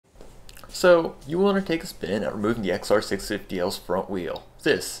So you want to take a spin at removing the XR650L's front wheel.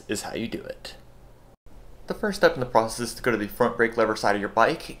 This is how you do it. The first step in the process is to go to the front brake lever side of your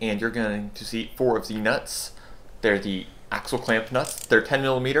bike, and you're going to see 4 of the nuts. They're the axle clamp nuts. They're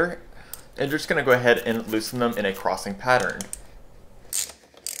 10mm, and you're just going to go ahead and loosen them in a crossing pattern.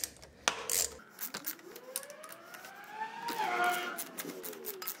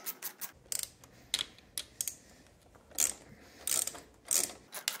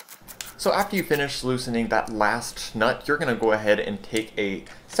 So after you finish loosening that last nut, you're going to go ahead and take a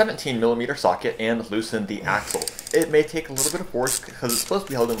 17mm socket and loosen the axle. It may take a little bit of force because it's supposed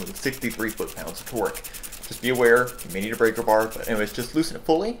to be held in with 63 foot-pounds of torque. Just be aware, you may need a breaker bar, but anyways, just loosen it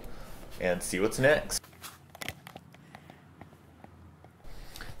fully and see what's next.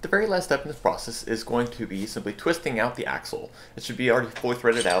 The very last step in this process is going to be simply twisting out the axle. It should be already fully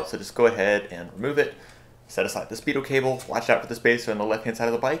threaded out, so just go ahead and remove it. Set aside the speedo cable, watch out for the spacer on the left hand side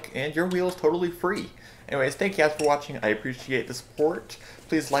of the bike, and your wheel is totally free. Anyways, thank you guys for watching. I appreciate the support.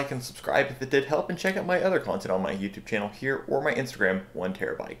 Please like and subscribe if it did help, and check out my other content on my YouTube channel here or my Instagram,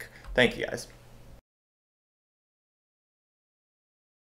 1TeraBike. Thank you guys.